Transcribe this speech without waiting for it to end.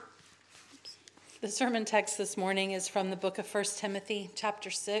The sermon text this morning is from the book of 1 Timothy, chapter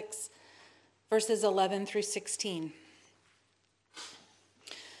 6, verses 11 through 16.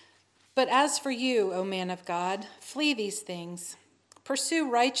 But as for you, O man of God, flee these things. Pursue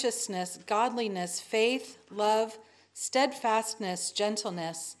righteousness, godliness, faith, love, steadfastness,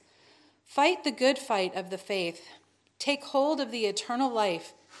 gentleness. Fight the good fight of the faith. Take hold of the eternal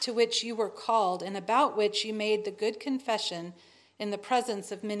life to which you were called and about which you made the good confession in the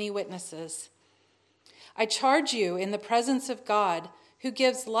presence of many witnesses. I charge you in the presence of God, who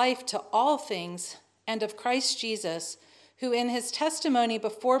gives life to all things, and of Christ Jesus, who in his testimony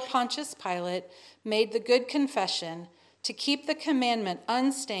before Pontius Pilate made the good confession, to keep the commandment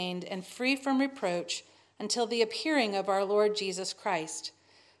unstained and free from reproach until the appearing of our Lord Jesus Christ,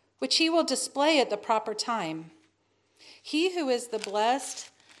 which he will display at the proper time. He who is the blessed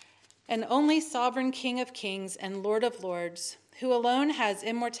and only sovereign King of kings and Lord of lords, who alone has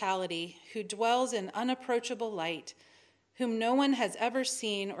immortality, who dwells in unapproachable light, whom no one has ever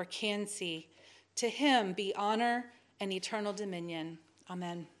seen or can see, to him be honor and eternal dominion.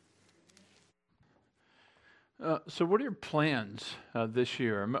 Amen. So what are your plans this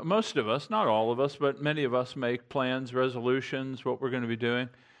year? Most of us, not all of us, but many of us make plans, resolutions, what we're going to be doing.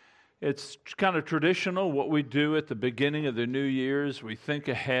 It's kind of traditional, what we do at the beginning of the new year's. We think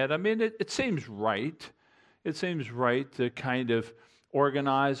ahead. I mean, it seems right. It seems right to kind of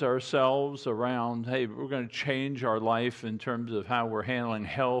organize ourselves around, hey, we're going to change our life in terms of how we're handling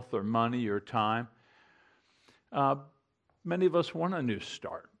health or money or time. Many of us want a new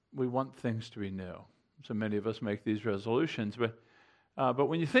start. We want things to be new. So many of us make these resolutions. But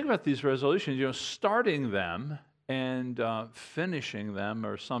when you think about these resolutions, starting them and finishing them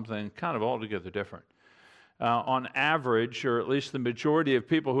are something kind of altogether different. On average, or at least the majority of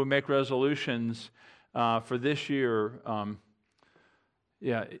people who make resolutions for this year,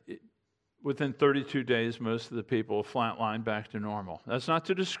 within 32 days, most of the people flatline back to normal. That's not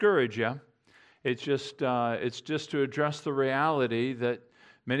to discourage you. It's just to address the reality that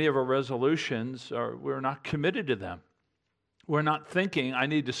many of our resolutions we're not committed to them. We're not thinking, I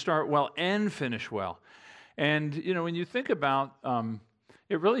need to start well and finish well. And, when you think about,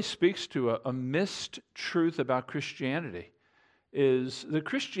 it really speaks to a missed truth about Christianity, is that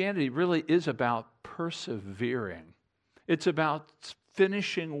Christianity really is about persevering. It's about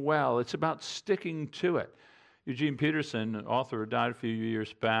finishing well. It's about sticking to it. Eugene Peterson, an author who died a few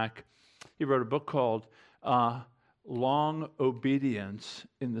years back, he wrote a book called Long Obedience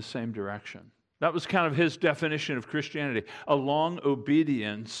in the Same Direction. That was kind of his definition of Christianity, a long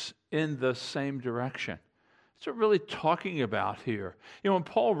obedience in the same direction. That's what we're really talking about here. When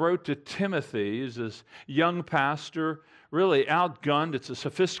Paul wrote to Timothy, he's this young pastor, really outgunned. It's a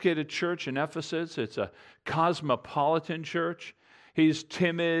sophisticated church in Ephesus. It's a cosmopolitan church. He's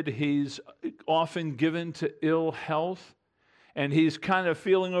timid. He's often given to ill health. And he's kind of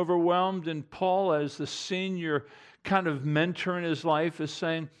feeling overwhelmed. And Paul, as the senior kind of mentor in his life, is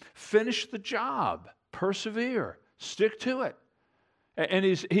saying, finish the job, persevere, stick to it. And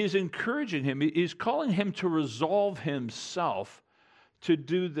he's encouraging him. He's calling him to resolve himself to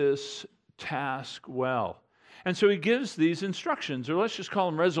do this task well. And so he gives these instructions, or let's just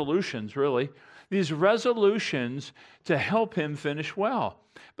call them resolutions, really. These resolutions to help him finish well.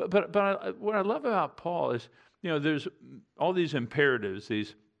 But what I love about Paul is, there's all these imperatives,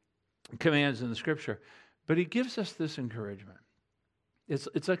 these commands in the Scripture, but he gives us this encouragement.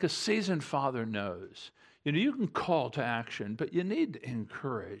 It's like a seasoned father knows. You can call to action, but you need to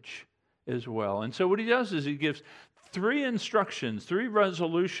encourage as well. And so what he does is he gives 3 instructions, 3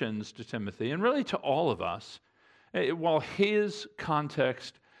 resolutions to Timothy, and really to all of us. While his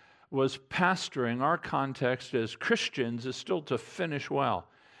context was pastoring, our context as Christians is still to finish well.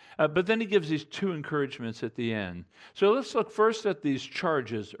 But then he gives these 2 encouragements at the end. So let's look first at these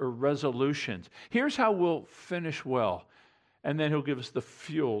charges or resolutions. Here's how we'll finish well. And then he'll give us the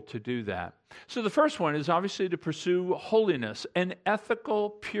fuel to do that. So the first one is obviously to pursue holiness and ethical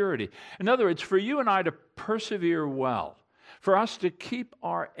purity. In other words, for you and I to persevere well, for us to keep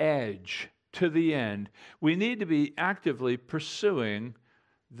our edge to the end, we need to be actively pursuing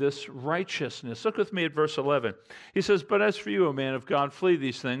this righteousness. Look with me at verse 11. He says, but as for you, O man of God, flee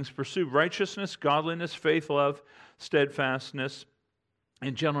these things. Pursue righteousness, godliness, faith, love, steadfastness,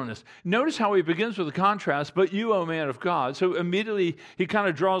 and gentleness. Notice how he begins with a contrast, but you, O man of God. So immediately he kind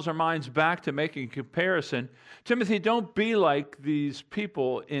of draws our minds back to making a comparison. Timothy, don't be like these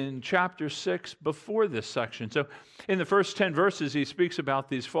people in chapter 6 before this section. So in the first 10 verses, he speaks about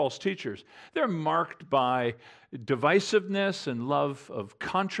these false teachers. They're marked by divisiveness and love of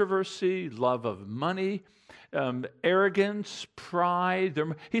controversy, love of money. arrogance, pride.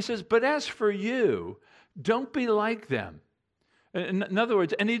 He says, but as for you, don't be like them. In other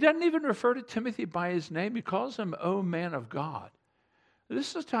words, and he doesn't even refer to Timothy by his name. He calls him, O man of God.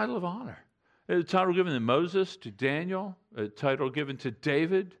 This is a title of honor. A title given to Moses, to Daniel, a title given to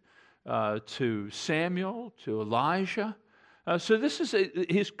David, to Samuel, to Elijah. So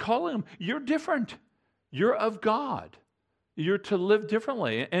he's calling them, you're different. You're of God. You're to live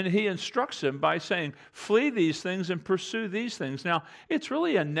differently. And he instructs them by saying, flee these things and pursue these things. Now, it's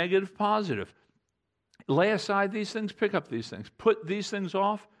really a negative positive. Lay aside these things, pick up these things. Put these things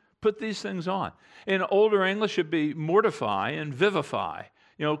off, put these things on. In older English, it'd be mortify and vivify.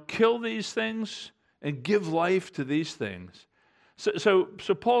 Kill these things and give life to these things. So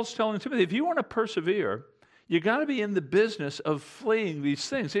Paul's telling Timothy, if you want to persevere, you got to be in the business of fleeing these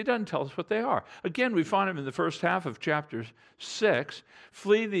things. He doesn't tell us what they are. Again, we find them in the first half of chapter 6.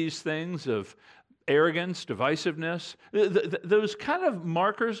 Flee these things of arrogance, divisiveness, those kind of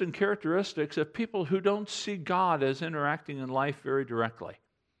markers and characteristics of people who don't see God as interacting in life very directly.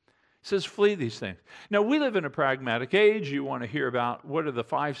 He says, flee these things. Now, we live in a pragmatic age. You want to hear about what are the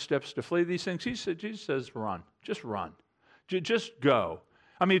 5 steps to flee these things. Jesus says, run. Just run. Just go.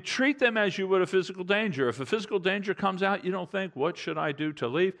 I mean, treat them as you would a physical danger. If a physical danger comes out, you don't think, what should I do to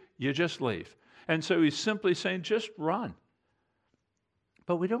leave? You just leave. And so he's simply saying, just run.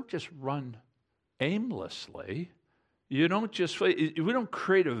 But we don't just run aimlessly. You don't just flee. We don't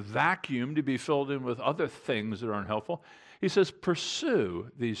create a vacuum to be filled in with other things that are unhelpful. He says,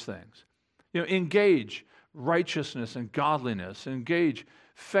 pursue these things. Engage righteousness and godliness. Engage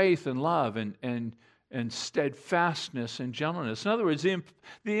faith and love and steadfastness and gentleness. In other words,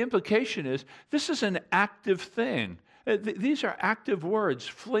 the implication is this is an active thing. These are active words,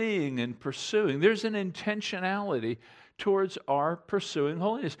 fleeing and pursuing. There's an intentionality towards our pursuing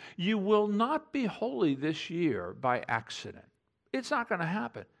holiness. You will not be holy this year by accident. It's not going to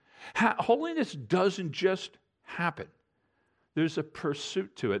happen. Holiness doesn't just happen. There's a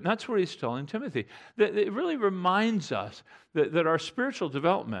pursuit to it. And that's what he's telling Timothy. That it really reminds us that our spiritual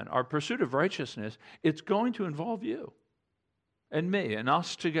development, our pursuit of righteousness, it's going to involve you and me and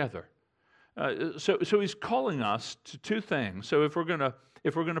us together. So he's calling us to 2 things. So if we're going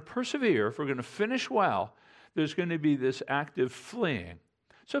to persevere, if we're going to finish well, there's going to be this active fleeing.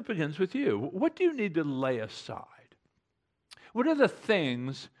 So it begins with you. What do you need to lay aside? What are the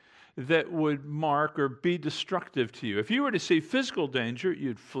things that would mark or be destructive to you? If you were to see physical danger,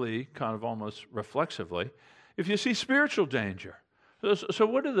 you'd flee kind of almost reflexively. If you see spiritual danger, so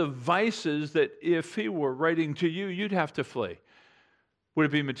what are the vices that if he were writing to you, you'd have to flee? Would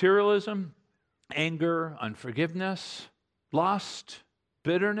it be materialism, anger, unforgiveness, lust,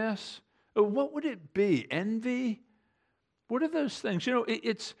 bitterness? What would it be? Envy? What are those things?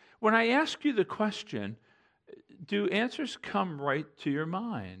 It's when I ask you the question, do answers come right to your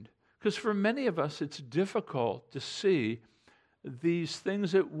mind? Because for many of us, it's difficult to see these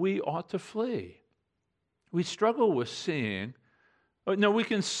things that we ought to flee. We struggle with seeing. No, we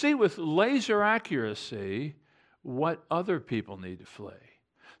can see with laser accuracy what other people need to flee.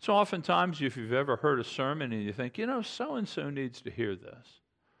 So oftentimes, if you've ever heard a sermon and you think, so-and-so needs to hear this,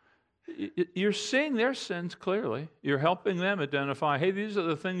 you're seeing their sins clearly. You're helping them identify, hey, these are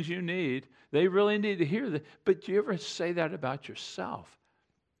the things you need. They really need to hear that. But do you ever say that about yourself?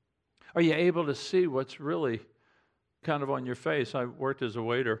 Are you able to see what's really kind of on your face? I worked as a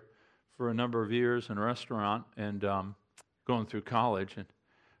waiter for a number of years in a restaurant and going through college, and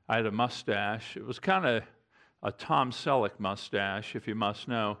I had a mustache. It was kind of a Tom Selleck mustache, if you must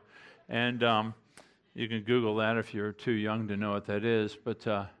know. And you can Google that if you're too young to know what that is. But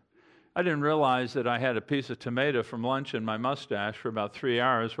I didn't realize that I had a piece of tomato from lunch in my mustache for about 3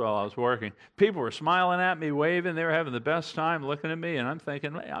 hours while I was working. People were smiling at me, waving. They were having the best time looking at me, and I'm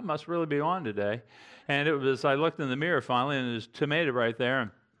thinking, hey, I must really be on today. And it was, I looked in the mirror finally, and there's tomato right there,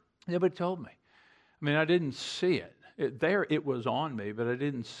 and nobody told me. I mean, I didn't see it. It was on me, but I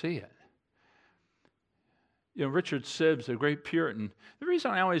didn't see it. Richard Sibbes, a great Puritan, the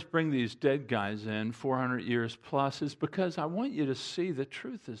reason I always bring these dead guys in 400 years plus is because I want you to see the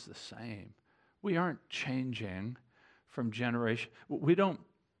truth is the same. We aren't changing from generation. We don't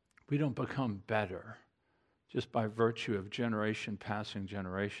become better just by virtue of generation passing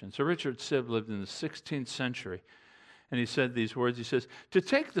generation. So Richard Sibbes lived in the 16th century, and he said these words. He says, to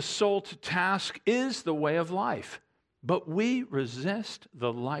take the soul to task is the way of life, but we resist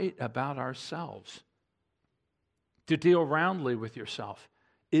the light about ourselves. To deal roundly with yourself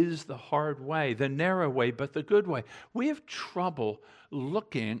is the hard way, the narrow way, but the good way. We have trouble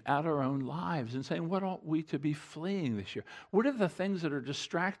looking at our own lives and saying, what ought we to be fleeing this year? What are the things that are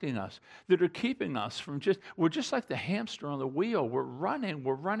distracting us, that are keeping us from we're just like the hamster on the wheel. We're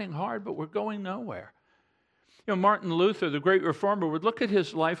running hard, but we're going nowhere. You know, Martin Luther, the great reformer, would look at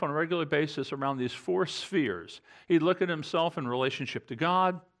his life on a regular basis around these 4 spheres. He'd look at himself in relationship to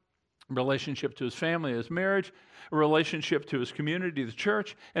God, relationship to his family, his marriage, a relationship to his community, the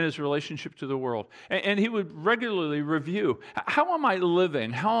church, and his relationship to the world. And he would regularly review, how am I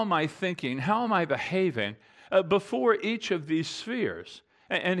living? How am I thinking? How am I behaving before each of these spheres?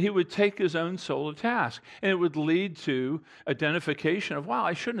 And he would take his own soul to task. And it would lead to identification of, wow,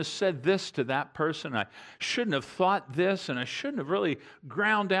 I shouldn't have said this to that person. I shouldn't have thought this, and I shouldn't have really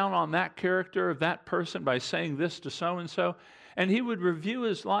ground down on that character of that person by saying this to so-and-so. And he would review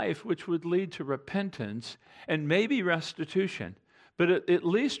his life, which would lead to repentance and maybe restitution, but at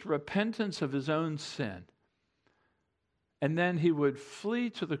least repentance of his own sin. And then he would flee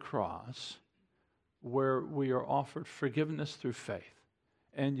to the cross where we are offered forgiveness through faith.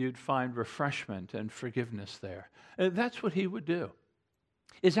 And you'd find refreshment and forgiveness there. And that's what he would do.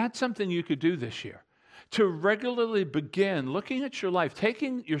 Is that something you could do this year? To regularly begin looking at your life,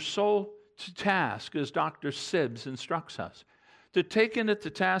 taking your soul to task, as Dr. Sibbs instructs us, to take it to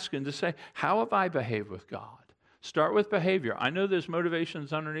task and to say, how have I behaved with God? Start with behavior. I know there's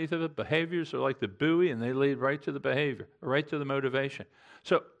motivations underneath of it. Behaviors are like the buoy, and they lead right to the behavior, right to the motivation.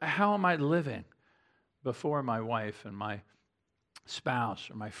 So how am I living before my wife and my spouse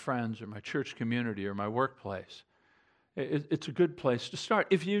or my friends or my church community or my workplace? It's a good place to start.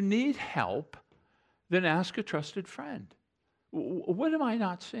 If you need help, then ask a trusted friend. What am I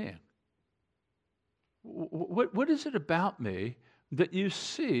not seeing? What is it about me that you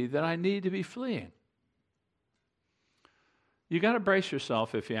see that I need to be fleeing? You got to brace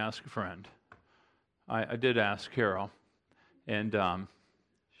yourself if you ask a friend. I did ask Carol, and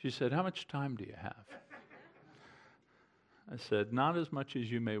she said, how much time do you have? I said, not as much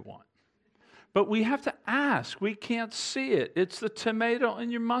as you may want. But we have to ask. We can't see it. It's the tomato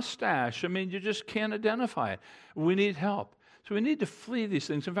in your mustache. I mean, you just can't identify it. We need help. So we need to flee these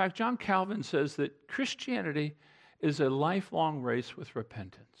things. In fact, John Calvin says that Christianity is a lifelong race with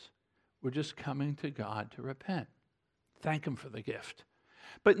repentance. We're just coming to God to repent. Thank Him for the gift.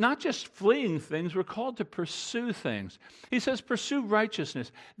 But not just fleeing things, we're called to pursue things. He says, pursue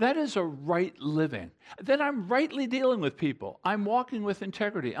righteousness. That is a right living. That I'm rightly dealing with people. I'm walking with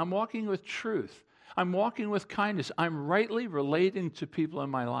integrity. I'm walking with truth. I'm walking with kindness. I'm rightly relating to people in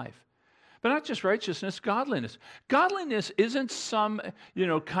my life. But not just righteousness, godliness. Godliness isn't some,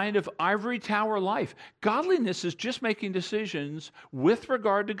 kind of ivory tower life. Godliness is just making decisions with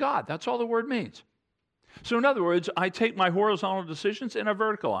regard to God. That's all the word means. So in other words, I take my horizontal decisions and I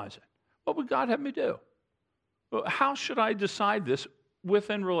verticalize it. What would God have me do? Well, how should I decide this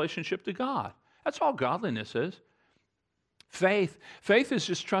within relationship to God? That's all godliness is. Faith is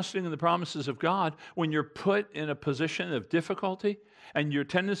just trusting in the promises of God when you're put in a position of difficulty and your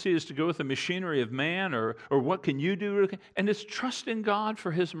tendency is to go with the machinery of man or what can you do? And it's trusting God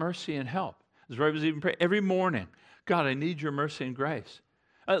for His mercy and help. As Ray was even praying every morning, God, I need your mercy and grace.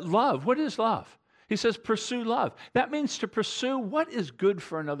 Love, what is love? He says pursue love. That means to pursue what is good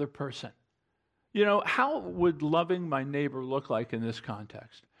for another person. How would loving my neighbor look like in this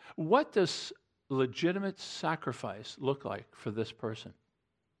context? What does legitimate sacrifice look like for this person?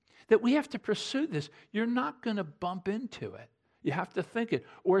 That we have to pursue this. You're not going to bump into it. You have to think it.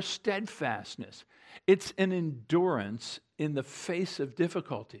 Or steadfastness. It's an endurance in the face of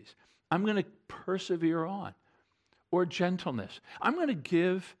difficulties. I'm going to persevere on. Or gentleness. I'm going to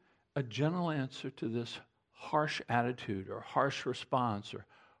give a gentle answer to this harsh attitude or harsh response or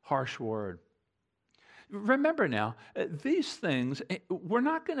harsh word. Remember now, these things,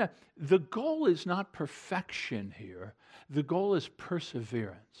 the goal is not perfection here. The goal is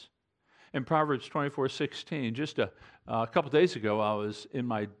perseverance. In Proverbs 24:16, just a couple days ago, I was in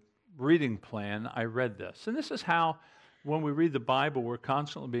my reading plan, I read this. And this is how, when we read the Bible, we're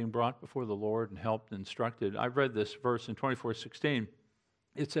constantly being brought before the Lord and helped and instructed. I read this verse in 24:16.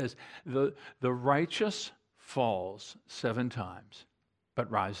 It says, the righteous falls 7 times, but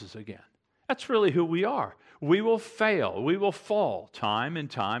rises again. That's really who we are. We will fail. We will fall time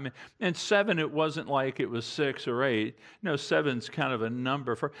and time. And 7, it wasn't like it was 6 or 8. No, 7's kind of a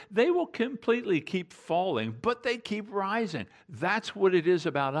number for. They will completely keep falling, but they keep rising. That's what it is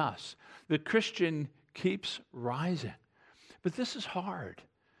about us. The Christian keeps rising. But this is hard.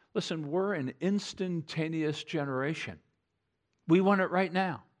 Listen, we're an instantaneous generation. We want it right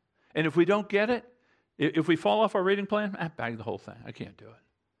now. And if we don't get it, if we fall off our reading plan, bag the whole thing. I can't do it.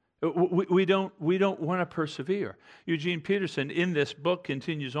 We don't want to persevere. Eugene Peterson in this book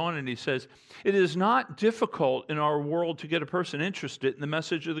continues on and he says, it is not difficult in our world to get a person interested in the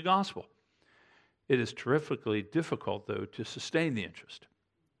message of the gospel. It is terrifically difficult, though, to sustain the interest.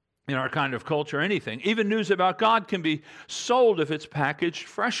 In our kind of culture, anything, even news about God, can be sold if it's packaged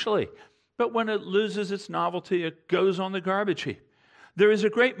freshly. But when it loses its novelty, it goes on the garbage heap. There is a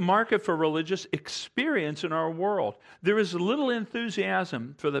great market for religious experience in our world. There is little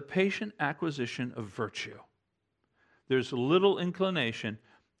enthusiasm for the patient acquisition of virtue. There's little inclination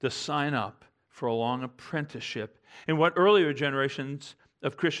to sign up for a long apprenticeship in what earlier generations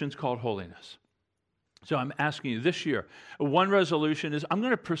of Christians called holiness. So I'm asking you this year, one resolution is I'm going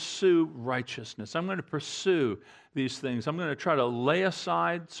to pursue righteousness. I'm going to pursue these things. I'm going to try to lay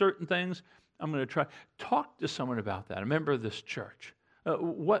aside certain things. I'm going to talk to someone about that, a member of this church.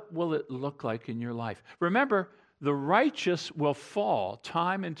 What will it look like in your life? Remember, the righteous will fall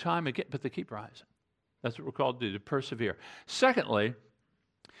time and time again, but they keep rising. That's what we're called to do, to persevere. Secondly,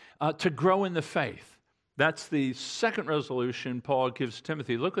 to grow in the faith. That's the second resolution Paul gives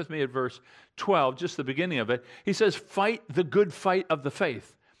Timothy. Look with me at verse 12, just the beginning of it. He says, fight the good fight of the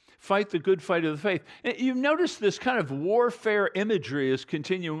faith. Fight the good fight of the faith. And you notice this kind of warfare imagery is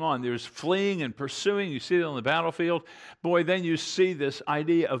continuing on. There's fleeing and pursuing. You see it on the battlefield. Boy, then you see this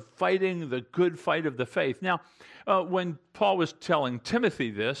idea of fighting the good fight of the faith. Now, when Paul was telling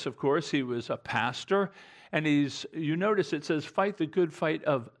Timothy this, of course, he was a pastor. And you notice it says, fight the good fight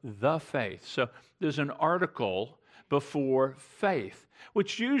of the faith. So there's an article before faith,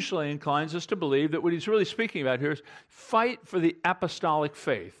 which usually inclines us to believe that what he's really speaking about here is fight for the apostolic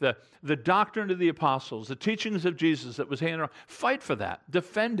faith, the doctrine of the apostles, the teachings of Jesus that was handed on. Fight for that.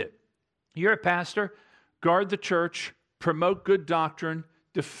 Defend it. You're a pastor. Guard the church. Promote good doctrine.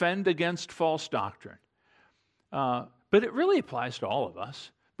 Defend against false doctrine. But it really applies to all of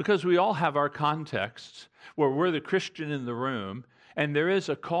us because we all have our contexts where we're the Christian in the room, and there is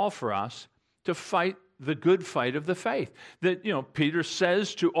a call for us to fight the good fight of the faith. That, Peter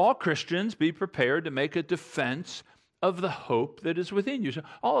says to all Christians, be prepared to make a defense of the hope that is within you. So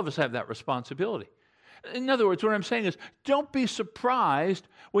all of us have that responsibility. In other words, what I'm saying is, don't be surprised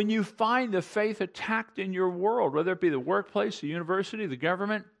when you find the faith attacked in your world, whether it be the workplace, the university, the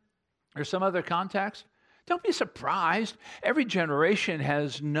government, or some other context. Don't be surprised. Every generation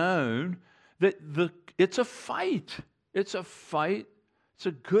has known that it's a fight. It's a fight. It's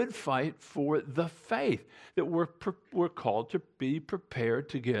a good fight for the faith, that we're called to be prepared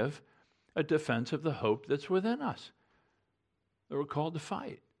to give a defense of the hope that's within us, that we're called to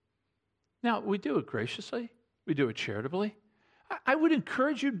fight. Now, we do it graciously. We do it charitably. I would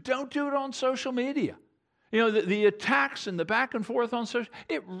encourage you, don't do it on social media. The attacks and the back and forth on social,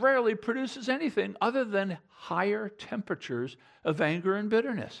 it rarely produces anything other than higher temperatures of anger and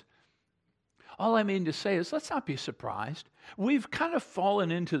bitterness. All I mean to say is, let's not be surprised. We've kind of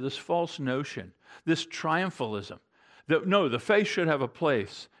fallen into this false notion, this triumphalism, that no, the faith should have a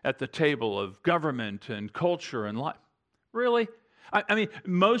place at the table of government and culture and life. Really? I mean,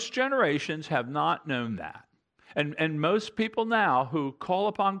 most generations have not known that. And most people now who call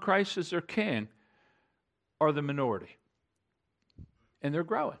upon Christ as their king are the minority. And they're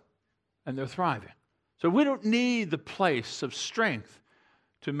growing, and they're thriving. So we don't need the place of strength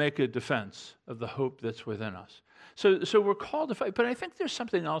to make a defense of the hope that's within us. So we're called to fight, but I think there's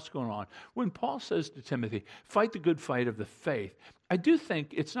something else going on. When Paul says to Timothy, fight the good fight of the faith, I do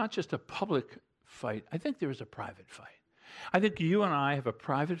think it's not just a public fight. I think there is a private fight. I think you and I have a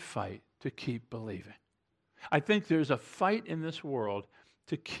private fight to keep believing. I think there's a fight in this world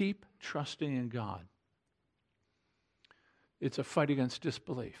to keep trusting in God. It's a fight against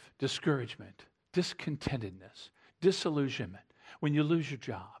disbelief, discouragement, discontentedness, disillusionment. When you lose your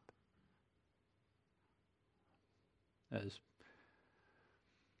job,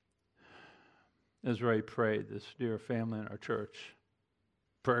 as Ray prayed, this dear family in our church,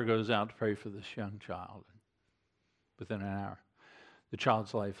 prayer goes out to pray for this young child. And within an hour, the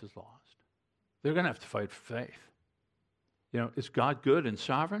child's life is lost. They're going to have to fight for faith. Is God good and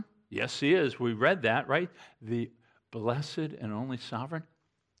sovereign? Yes, He is. We read that, right? The blessed and only sovereign.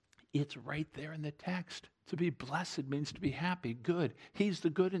 It's right there in the text. To be blessed means to be happy, good. He's the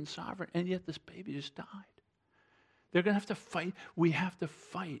good and sovereign, and yet this baby just died. They're going to have to fight. We have to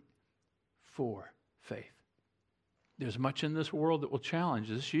fight for faith. There's much in this world that will challenge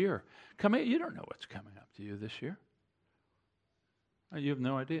this year. You don't know what's coming up to you this year. You have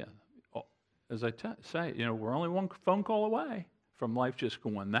no idea. As I say, we're only one phone call away from life just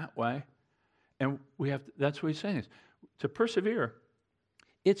going that way. And that's what he's saying is, to persevere,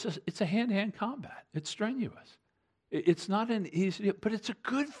 it's a hand-to-hand combat. It's strenuous. It's not an easy, but it's a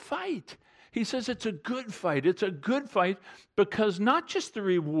good fight. He says it's a good fight. It's a good fight because not just the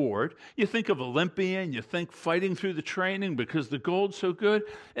reward. You think of Olympia and you think fighting through the training because the gold's so good.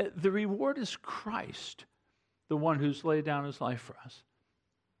 The reward is Christ, the one who's laid down his life for us.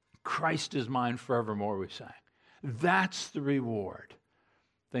 Christ is mine forevermore, we sang. That's the reward.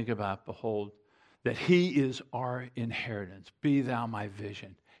 Think about, behold, that he is our inheritance. Be thou my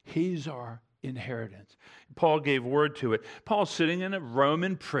vision. He's our inheritance. Paul gave word to it. Paul's sitting in a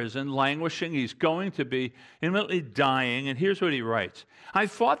Roman prison, languishing. He's going to be imminently dying. And here's what he writes. I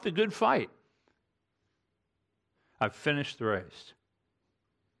fought the good fight. I've finished the race.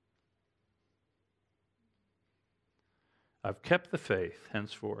 I've kept the faith.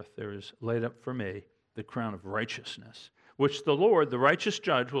 Henceforth, there is laid up for me the crown of righteousness, which the Lord, the righteous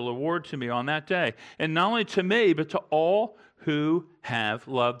judge, will award to me on that day. And not only to me, but to all who have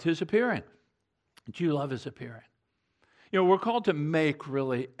loved his appearing. Do you love his appearing? You know, we're called to make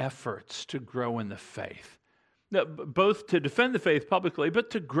really efforts to grow in the faith. Both to defend the faith publicly,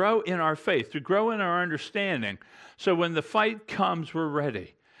 but to grow in our faith, to grow in our understanding. So when the fight comes, we're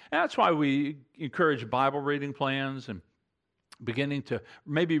ready. And that's why we encourage Bible reading plans and beginning to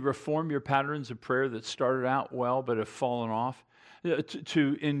maybe reform your patterns of prayer that started out well but have fallen off.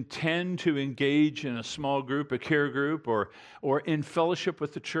 To intend to engage in a small group, a care group, or in fellowship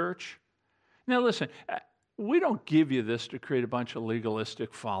with the church. Now listen, we don't give you this to create a bunch of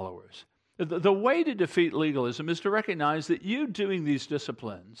legalistic followers. The way to defeat legalism is to recognize that you doing these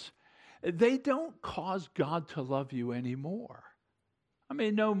disciplines, they don't cause God to love you anymore. I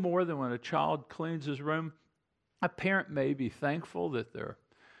mean, no more than when a child cleans his room. A parent may be thankful that they're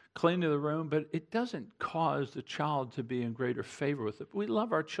cleaning the room, but it doesn't cause the child to be in greater favor with it. We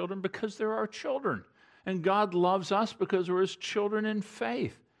love our children because they're our children. And God loves us because we're his children in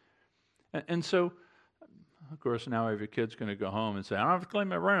faith. And so, of course, now every kid's going to go home and say, I don't have to clean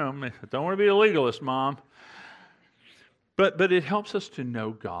my room. I don't want to be a legalist, Mom. But it helps us to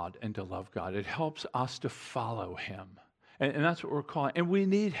know God and to love God. It helps us to follow him. And that's what we're calling. And we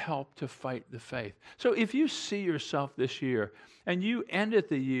need help to fight the faith. So if you see yourself this year and you ended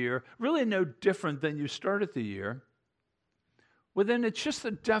the year really no different than you started the year, well, then it's just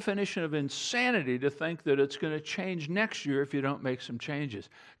the definition of insanity to think that it's going to change next year if you don't make some changes.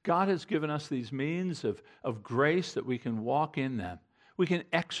 God has given us these means of grace that we can walk in them. We can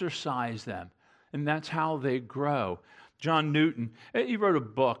exercise them. And that's how they grow. John Newton, he wrote a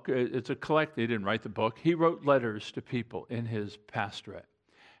book. It's a collect. He didn't write the book. He wrote letters to people in his pastorate.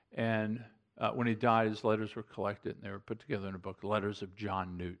 And when he died, his letters were collected, and they were put together in a book, Letters of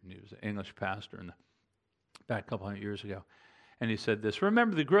John Newton. He was an English pastor back a couple hundred years ago. And he said this,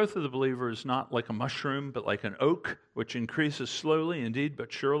 remember, the growth of the believer is not like a mushroom, but like an oak, which increases slowly, indeed,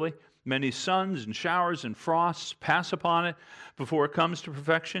 but surely. Many suns and showers and frosts pass upon it before it comes to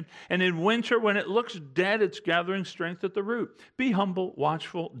perfection. And in winter, when it looks dead, it's gathering strength at the root. Be humble,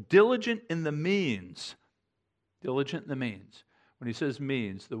 watchful, diligent in the means. Diligent in the means. When he says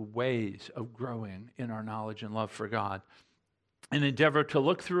means, the ways of growing in our knowledge and love for God. And endeavor to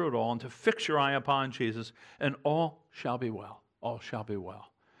look through it all and to fix your eye upon Jesus, and all shall be well. All shall be well.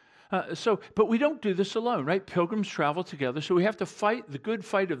 But we don't do this alone, right? Pilgrims travel together, so we have to fight the good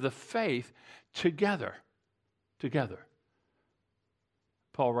fight of the faith together. Together.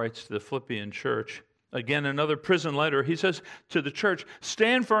 Paul writes to the Philippian church, again, another prison letter. He says to the church,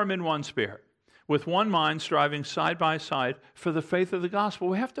 stand firm in one spirit, with one mind, striving side by side for the faith of the gospel.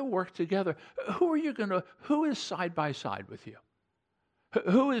 We have to work together. Who is side by side with you?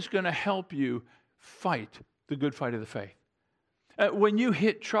 Who is going to help you fight the good fight of the faith? When you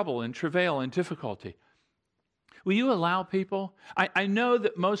hit trouble and travail and difficulty, will you allow people? I know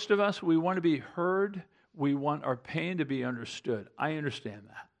that most of us, we want to be heard. We want our pain to be understood. I understand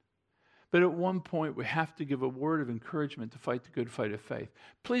that. But at one point, we have to give a word of encouragement to fight the good fight of faith.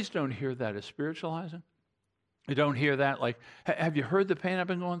 Please don't hear that as spiritualizing. You don't hear that like, have you heard the pain I've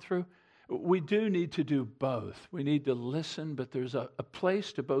been going through? We do need to do both. We need to listen, but there's a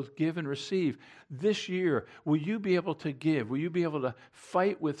place to both give and receive. This year, will you be able to give? Will you be able to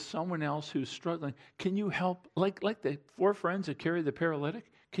fight with someone else who's struggling? Can you help, like the 4 friends that carried the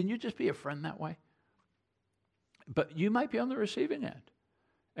paralytic? Can you just be a friend that way? But you might be on the receiving end.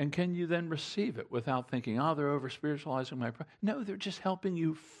 And can you then receive it without thinking, oh, they're over-spiritualizing my prayer? No, they're just helping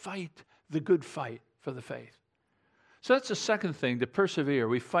you fight the good fight for the faith. So that's the second thing, to persevere.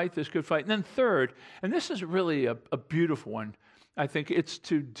 We fight this good fight. And then third, and this is really a beautiful one, I think, it's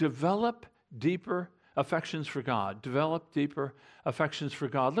to develop deeper affections for God. Develop deeper affections for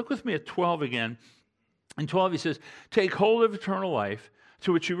God. Look with me at 12 again. In 12 he says, take hold of eternal life,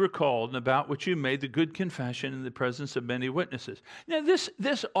 to which you were called and about which you made the good confession in the presence of many witnesses. Now,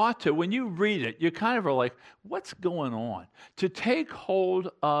 this ought to, when you read it, you kind of are like, what's going on? To take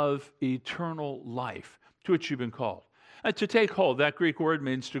hold of eternal life, to which you've been called. To take hold, that Greek word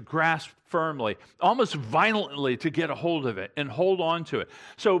means to grasp firmly, almost violently to get a hold of it and hold on to it.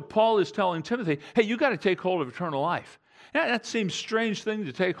 So Paul is telling Timothy, hey, you got to take hold of eternal life. Now, that seems a strange thing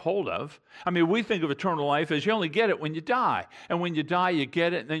to take hold of. I mean, we think of eternal life as you only get it when you die. And when you die, you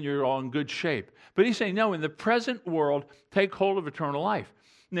get it, and then you're all in good shape. But he's saying, no, in the present world, take hold of eternal life.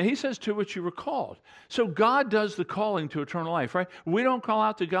 Now, he says, to which you were called. So God does the calling to eternal life, right? We don't call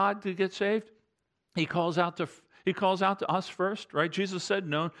out to God to get saved. He calls out to us first, right? Jesus said,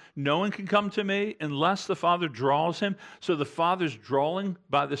 no one can come to me unless the Father draws him. So the Father's drawing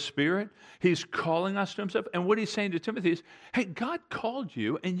by the Spirit. He's calling us to himself. And what he's saying to Timothy is, hey, God called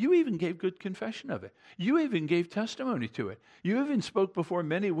you, and you even gave good confession of it. You even gave testimony to it. You even spoke before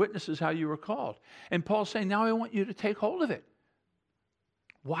many witnesses how you were called. And Paul's saying, now I want you to take hold of it.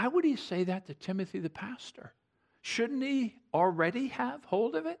 Why would he say that to Timothy the pastor? Shouldn't he already have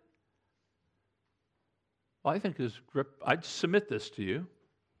hold of it? Well, I think his grip, I'd submit this to you.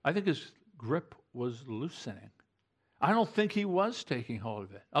 I think his grip was loosening. I don't think he was taking hold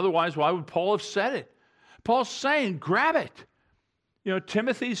of it. Otherwise, why would Paul have said it? Paul's saying, grab it. You know,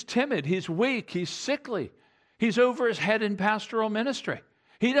 Timothy's timid. He's weak. He's sickly. He's over his head in pastoral ministry.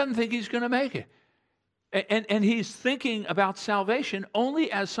 He doesn't think he's going to make it. And he's thinking about salvation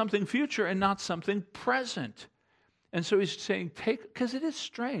only as something future and not something present. And so he's saying, because it is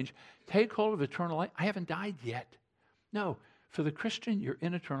strange, take hold of eternal life. I haven't died yet. No, for the Christian, you're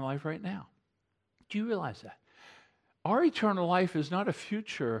in eternal life right now. Do you realize that? Our eternal life is not a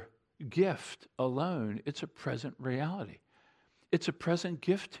future gift alone. It's a present reality. It's a present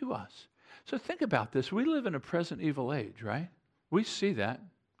gift to us. So think about this. We live in a present evil age, right? We see that.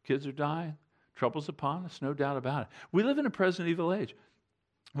 Kids are dying. Trouble's upon us, no doubt about it. We live in a present evil age.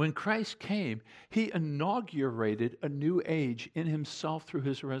 When Christ came, he inaugurated a new age in himself through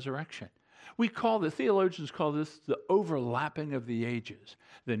his resurrection. Theologians call this the overlapping of the ages,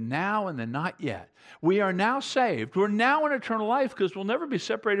 the now and the not yet. We are now saved. We're now in eternal life because we'll never be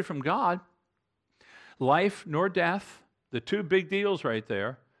separated from God. Life nor death, the two big deals right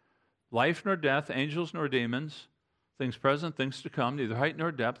there. Life nor death, angels nor demons, things present, things to come, neither height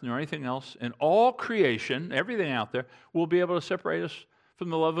nor depth nor anything else. And all creation, everything out there, will be able to separate us from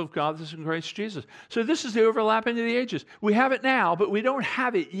the love of God that's in Christ Jesus. So this is the overlapping of the ages. We have it now, but we don't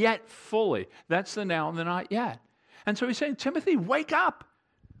have it yet fully. That's the now and the not yet. And so he's saying, Timothy, wake up.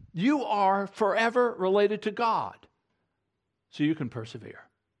 You are forever related to God. So you can persevere.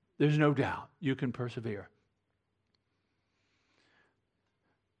 There's no doubt you can persevere.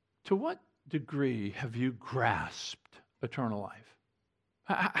 To what degree have you grasped eternal life?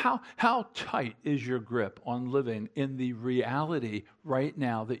 How tight is your grip on living in the reality right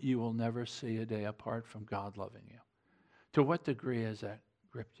now that you will never see a day apart from God loving you? To what degree has that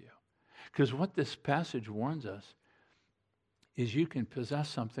gripped you? Because what this passage warns us is you can possess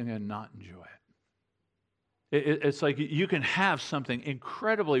something and not enjoy it. It's like you can have something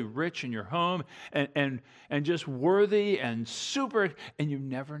incredibly rich in your home and just worthy and super, and you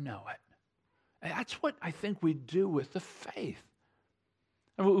never know it. That's what I think we do with the faith.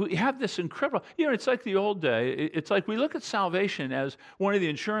 And we have this incredible, it's like the old day. It's like we look at salvation as one of the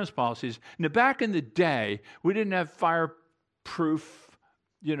insurance policies. Now, back in the day, we didn't have fireproof,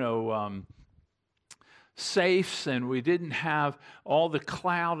 safes, and we didn't have all the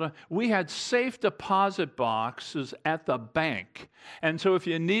cloud. We had safe deposit boxes at the bank. And so if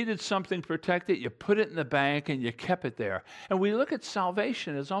you needed something protected, you put it in the bank and you kept it there. And we look at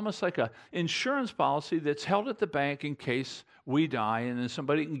salvation as almost like an insurance policy that's held at the bank in case we die and then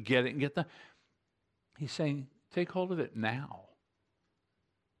somebody can get it and get the... He's saying, take hold of it now.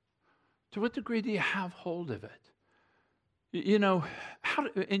 To what degree do you have hold of it?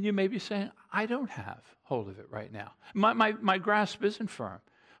 And you may be saying, I don't have hold of it right now. My grasp isn't firm.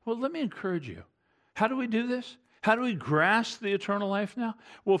 Well, let me encourage you. How do we do this? How do we grasp the eternal life now?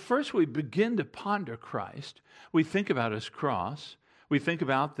 Well, first we begin to ponder Christ. We think about his cross. We think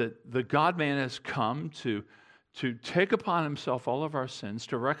about that the God-man has come to take upon himself all of our sins,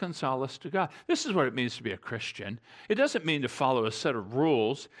 to reconcile us to God. This is what it means to be a Christian. It doesn't mean to follow a set of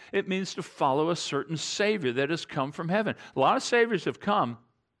rules. It means to follow a certain Savior that has come from heaven. A lot of Saviors have come.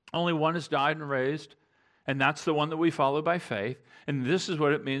 Only one has died and raised, and that's the one that we follow by faith. And this is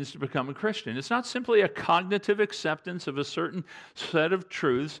what it means to become a Christian. It's not simply a cognitive acceptance of a certain set of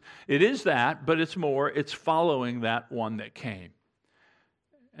truths. It is that, but it's more. It's following that one that came.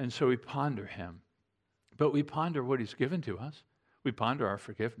 And so we ponder him. But we ponder what he's given to us. We ponder our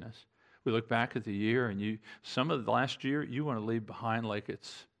forgiveness. We look back at the year, and some of the last year, you want to leave behind like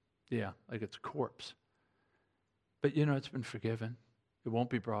it's a corpse. But it's been forgiven. It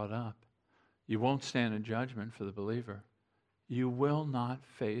won't be brought up. You won't stand in judgment for the believer. You will not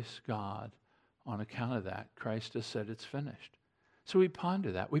face God on account of that. Christ has said it's finished. So we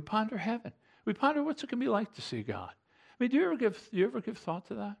ponder that. We ponder heaven. We ponder what's it going to be like to see God. I mean, do you ever give thought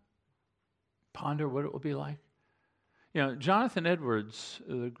to that? Ponder what it will be like? Jonathan Edwards,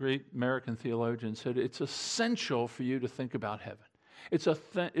 the great American theologian, said it's essential for you to think about heaven.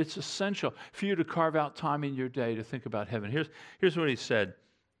 It's essential for you to carve out time in your day to think about heaven. Here's what he said.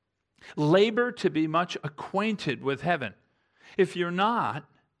 Labor to be much acquainted with heaven. If you're not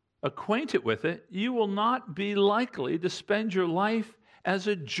acquainted with it, you will not be likely to spend your life as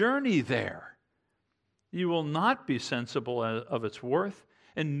a journey there. You will not be sensible of its worth,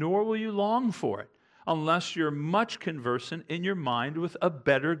 and nor will you long for it, unless you're much conversant in your mind with a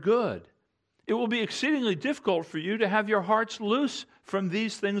better good. It will be exceedingly difficult for you to have your hearts loose from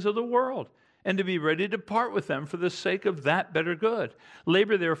these things of the world, and to be ready to part with them for the sake of that better good.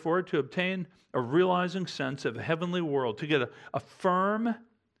 Labor, therefore, to obtain a realizing sense of a heavenly world, to get a firm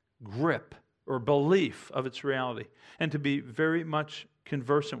grip or belief of its reality, and to be very much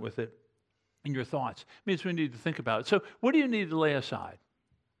conversant with it in your thoughts. It means we need to think about it. So what do you need to lay aside?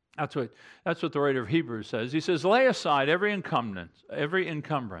 That's what the writer of Hebrews says. He says, lay aside every encumbrance,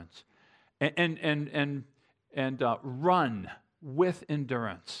 and run with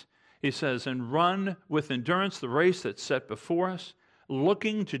endurance. He says, and run with endurance the race that's set before us,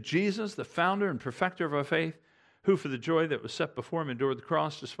 looking to Jesus, the founder and perfecter of our faith, who for the joy that was set before him endured the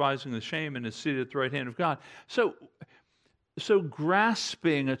cross, despising the shame, and is seated at the right hand of God. So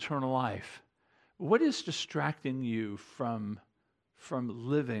grasping eternal life, what is distracting you from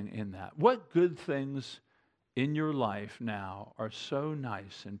living in that? What good things in your life now are so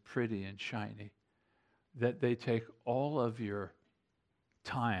nice and pretty and shiny that they take all of your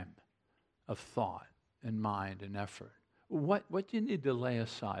time of thought and mind and effort? What do you need to lay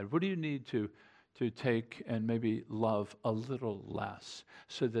aside? What do you need to take and maybe love a little less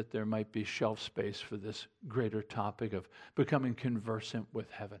so that there might be shelf space for this greater topic of becoming conversant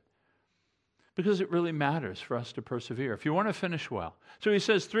with heaven? Because it really matters for us to persevere if you want to finish well. So he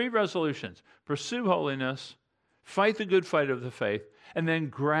says 3 resolutions: pursue holiness, fight the good fight of the faith, and then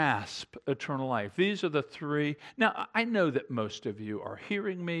grasp eternal life. These are the 3. Now, I know that most of you are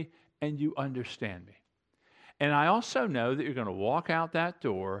hearing me and you understand me. And I also know that you're going to walk out that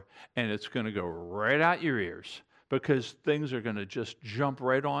door and it's going to go right out your ears, because things are going to just jump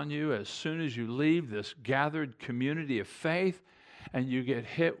right on you as soon as you leave this gathered community of faith and you get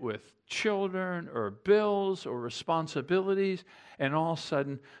hit with children or bills or responsibilities, and all of a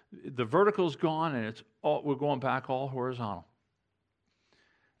sudden the vertical's gone and we're going back all horizontal.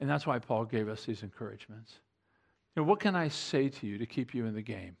 And that's why Paul gave us these encouragements. What can I say to you to keep you in the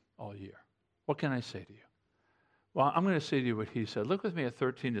game all year? What can I say to you? Well, I'm going to say to you what he said. Look with me at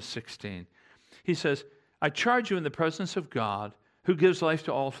 13 to 16. He says, I charge you in the presence of God, who gives life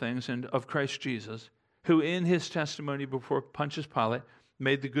to all things, and of Christ Jesus, who in his testimony before Pontius Pilate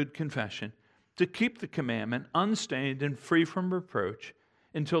made the good confession, to keep the commandment unstained and free from reproach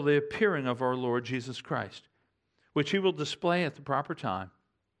until the appearing of our Lord Jesus Christ, which he will display at the proper time.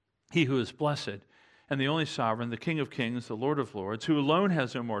 He who is blessed and the only sovereign, the King of kings, the Lord of lords, who alone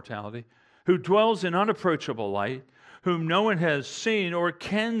has immortality, who dwells in unapproachable light, whom no one has seen or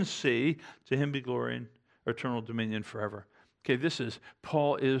can see, to him be glory and eternal dominion forever. Okay,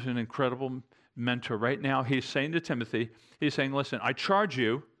 Paul is an incredible mentor. Right now, he's saying to Timothy, he's saying, listen, I'm charging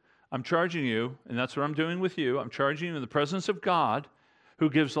you, and that's what I'm doing with you. I'm charging you in the presence of God, who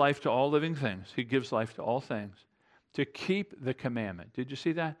gives life to all living things. He gives life to all things, to keep the commandment. Did you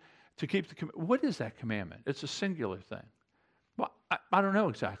see that? To keep the commandment. What is that commandment? It's a singular thing. Well, I don't know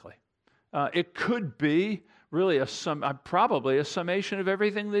exactly. It could be really probably a summation of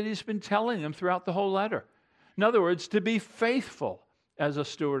everything that he's been telling him throughout the whole letter. In other words, to be faithful as a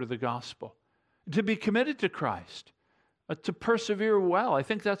steward of the gospel, to be committed to Christ, to persevere well. I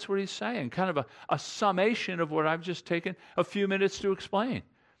think that's what he's saying, kind of a summation of what I've just taken a few minutes to explain.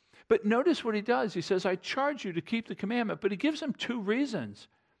 But notice what he does. He says, I charge you to keep the commandment, but he gives them 2 reasons.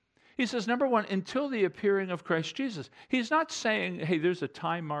 He says, number 1, until the appearing of Christ Jesus. He's not saying, hey, there's a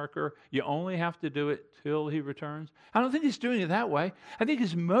time marker. You only have to do it till he returns. I don't think he's doing it that way. I think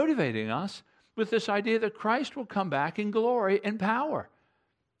he's motivating us with this idea that Christ will come back in glory and power.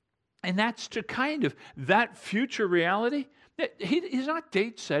 And that's to kind of that future reality. He's not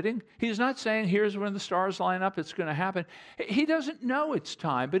date setting. He's not saying, here's when the stars line up, it's going to happen. He doesn't know it's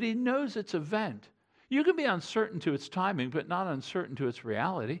time, but he knows it's event. You can be uncertain to its timing, but not uncertain to its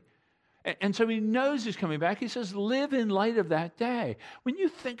reality. And so he knows he's coming back. He says, live in light of that day. When you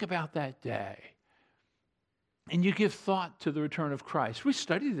think about that day and you give thought to the return of Christ, we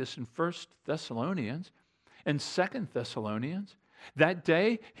study this in 1 Thessalonians and 2 Thessalonians. That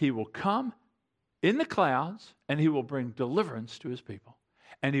day he will come in the clouds and he will bring deliverance to his people.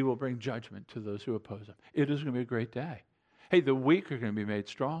 And he will bring judgment to those who oppose him. It is going to be a great day. Hey, the weak are going to be made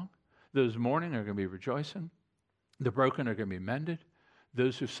strong. Those mourning are going to be rejoicing. The broken are going to be mended.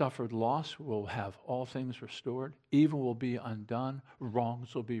 Those who suffered loss will have all things restored. Evil will be undone.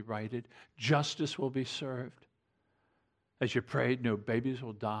 Wrongs will be righted. Justice will be served. As you prayed, no babies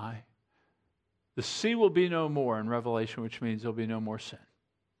will die. The sea will be no more in Revelation, which means there'll be no more sin.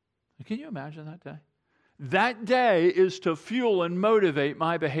 Can you imagine that day? That day is to fuel and motivate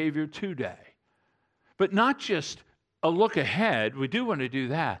my behavior today. But not just a look ahead. We do want to do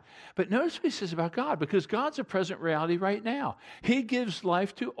that. But notice what he says about God, because God's a present reality right now. He gives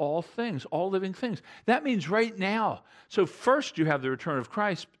life to all things, all living things. That means right now. So first you have the return of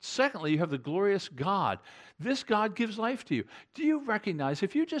Christ. Secondly, you have the glorious God. This God gives life to you. Do you recognize,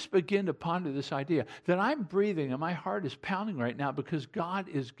 if you just begin to ponder this idea, that I'm breathing and my heart is pounding right now because God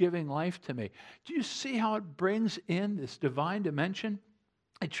is giving life to me? Do you see how it brings in this divine dimension?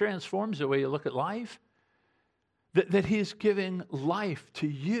 It transforms the way you look at life. That he is giving life to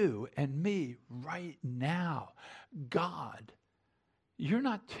you and me right now. God, you're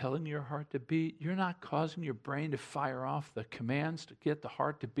not telling your heart to beat. You're not causing your brain to fire off the commands to get the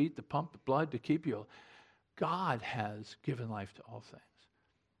heart to beat, to pump the blood, to keep you. God has given life to all things.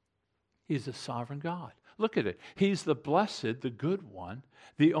 He's a sovereign God. Look at it. He's the blessed, the good one,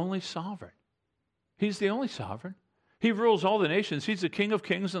 the only sovereign. He's the only sovereign. He rules all the nations. He's the King of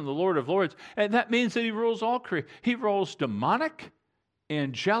kings and the Lord of lords. And that means that he rules all creation. He rules demonic,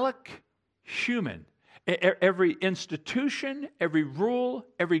 angelic, human. Every institution, every rule,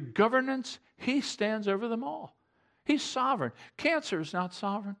 every governance, he stands over them all. He's sovereign. Cancer is not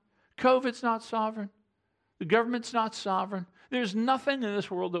sovereign. COVID's not sovereign. The government's not sovereign. There's nothing in this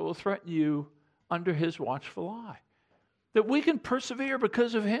world that will threaten you under his watchful eye. That we can persevere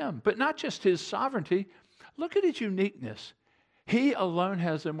because of him, but not just his sovereignty. Look at his uniqueness. He alone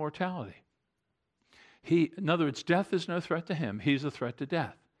has immortality. In other words, death is no threat to him. He's a threat to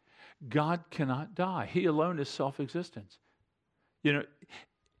death. God cannot die. He alone is self-existence. You know,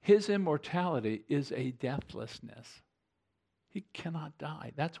 his immortality is a deathlessness. He cannot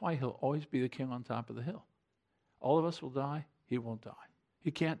die. That's why he'll always be the king on top of the hill. All of us will die. He won't die. He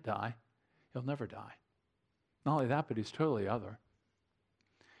can't die. He'll never die. Not only that, but he's totally other.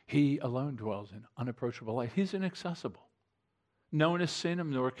 He alone dwells in unapproachable light. He's inaccessible. No one has seen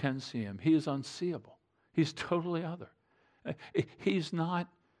him nor can see him. He is unseeable. He's totally other. He's not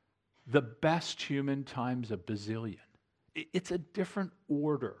the best human times a bazillion. It's a different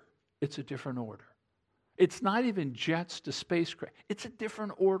order. It's a different order. It's not even jets to spacecraft. It's a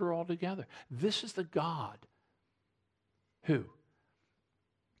different order altogether. This is the God who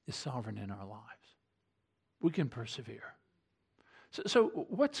is sovereign in our lives. We can persevere. So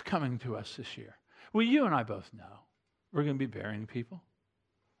what's coming to us this year? Well, you and I both know we're going to be burying people.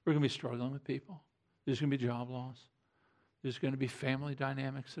 We're going to be struggling with people. There's going to be job loss. There's going to be family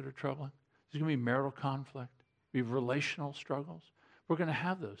dynamics that are troubling. There's going to be marital conflict. Be relational struggles. We're going to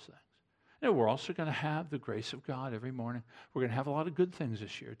have those things. And we're also going to have the grace of God every morning. We're going to have a lot of good things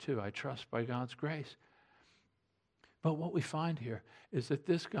this year, too, I trust, by God's grace. But what we find here is that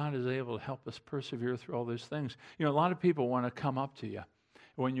this God is able to help us persevere through all those things. You know, a lot of people want to come up to you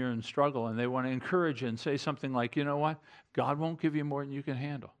when you're in struggle, and they want to encourage you and say something like, you know what, God won't give you more than you can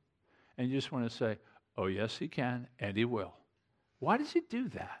handle. And you just want to say, oh, yes, he can, and he will. Why does he do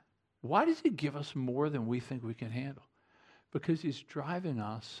that? Why does he give us more than we think we can handle? Because he's driving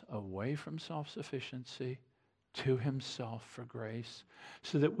us away from self-sufficiency to himself for grace,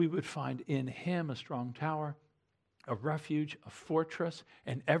 so that we would find in him a strong tower, a refuge, a fortress,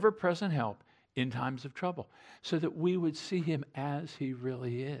 an ever-present help in times of trouble, so that we would see him as he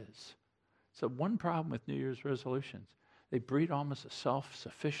really is. So one problem with New Year's resolutions, they breed almost a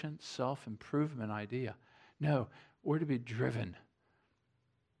self-sufficient, self-improvement idea. No, we're to be driven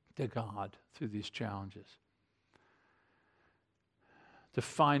to God through these challenges, to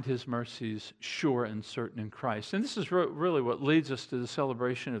find his mercies sure and certain in Christ. And this is really what leads us to the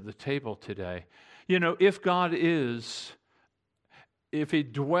celebration of the table today. You know, if he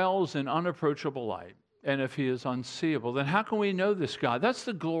dwells in unapproachable light, and if he is unseeable, then how can we know this God? That's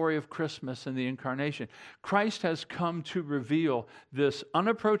the glory of Christmas and the incarnation. Christ has come to reveal this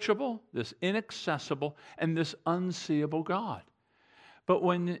unapproachable, this inaccessible, and this unseeable God.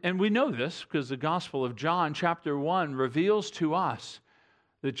 And we know this because the Gospel of John, chapter 1, reveals to us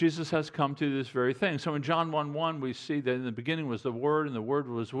that Jesus has come to this very thing. So in John 1:1, we see that in the beginning was the Word, and the Word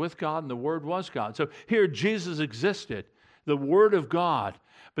was with God, and the Word was God. So here Jesus existed, the Word of God.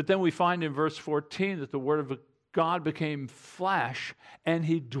 But then we find in verse 14 that the Word of God became flesh, and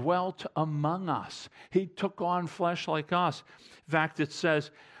He dwelt among us. He took on flesh like us. In fact, it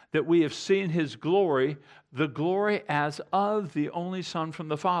says that we have seen His glory, the glory as of the only Son from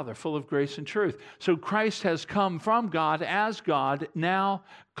the Father, full of grace and truth. So Christ has come from God as God, now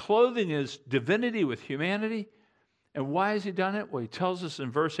clothing His divinity with humanity. And why has He done it? Well, He tells us in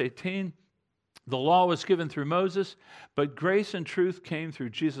verse 18, the law was given through Moses, but grace and truth came through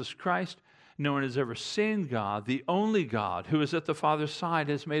Jesus Christ. No one has ever seen God. The only God who is at the Father's side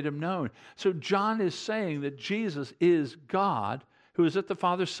has made Him known. So John is saying that Jesus is God who is at the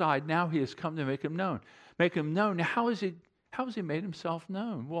Father's side. Now He has come to make Him known. Make Him known. Now, how has He made Himself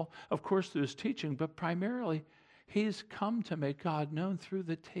known? Well, of course, through His teaching, but primarily, He's come to make God known through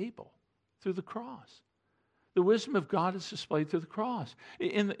the table, through the cross. The wisdom of God is displayed through the cross.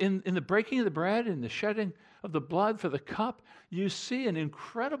 In the breaking of the bread and the shedding of the blood for the cup, you see an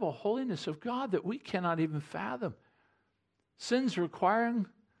incredible holiness of God that we cannot even fathom. Sins requiring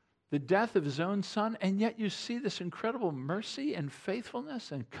the death of His own Son, and yet you see this incredible mercy and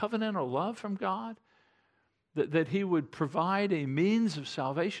faithfulness and covenantal love from God, that He would provide a means of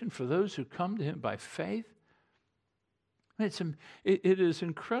salvation for those who come to Him by faith. It is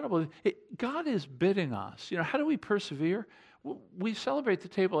incredible. God is bidding us. How do we persevere? We celebrate the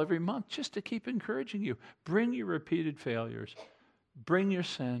table every month just to keep encouraging you. Bring your repeated failures. Bring your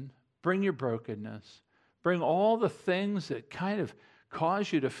sin. Bring your brokenness. Bring all the things that kind of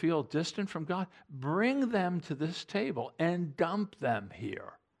cause you to feel distant from God. Bring them to this table and dump them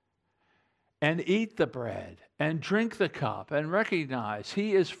here. And eat the bread and drink the cup and recognize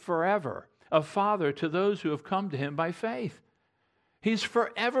He is forever a Father to those who have come to Him by faith. He's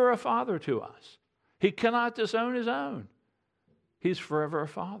forever a Father to us. He cannot disown His own. He's forever a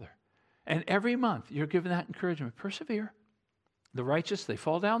Father. And every month you're given that encouragement. Persevere. The righteous, they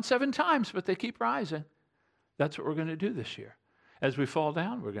fall down 7 times, but they keep rising. That's what we're going to do this year. As we fall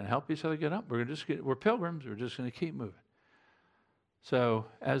down, we're going to help each other get up. We're pilgrims. We're just going to keep moving. So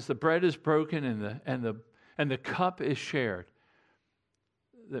as the bread is broken and the cup is shared,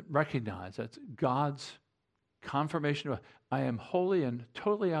 that recognize that's God's confirmation of, I am holy and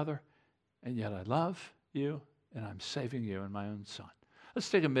totally other, and yet I love you, and I'm saving you in my own Son. Let's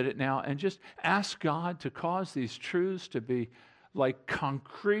take a minute now and just ask God to cause these truths to be like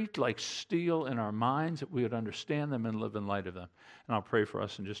concrete, like steel in our minds, that we would understand them and live in light of them. And I'll pray for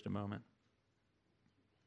us in just a moment.